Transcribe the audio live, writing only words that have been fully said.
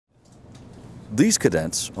These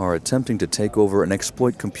cadets are attempting to take over and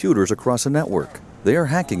exploit computers across a network. They are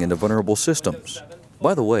hacking into vulnerable systems.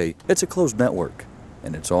 By the way, it's a closed network,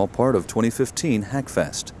 and it's all part of 2015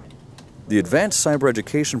 HackFest. The Advanced Cyber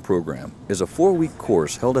Education Program is a 4-week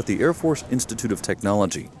course held at the Air Force Institute of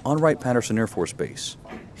Technology on Wright-Patterson Air Force Base.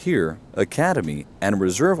 Here, Academy and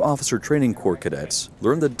Reserve Officer Training Corps cadets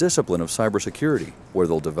learn the discipline of cybersecurity, where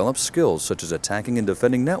they'll develop skills such as attacking and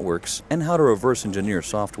defending networks and how to reverse engineer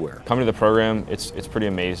software. Coming to the program, it's pretty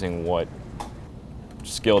amazing what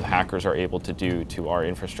skilled hackers are able to do to our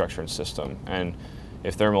infrastructure and system. And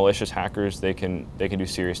if they're malicious hackers, they can do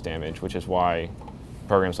serious damage, which is why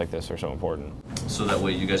programs like this are so important. So that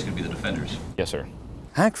way you guys can be the defenders? Yes, sir.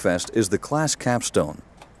 HackFest is the class capstone.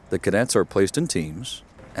 The cadets are placed in teams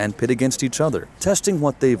and pit against each other, testing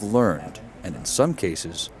what they've learned, and in some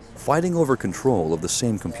cases, fighting over control of the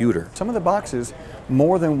same computer. Some of the boxes,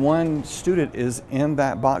 more than one student is in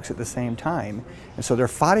that box at the same time, and so they're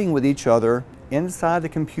fighting with each other inside the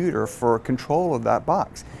computer for control of that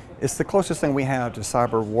box. It's the closest thing we have to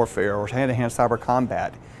cyber warfare or hand-to-hand cyber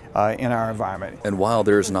combat in our environment. And while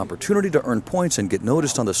there is an opportunity to earn points and get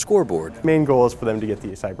noticed on the scoreboard, the main goal is for them to get the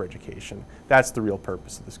cyber education. That's the real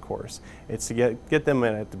purpose of this course. It's to get them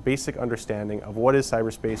at the basic understanding of what is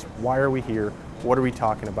cyberspace, why are we here, what are we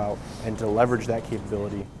talking about, and to leverage that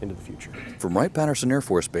capability into the future. From Wright-Patterson Air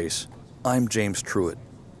Force Base, I'm James Truitt.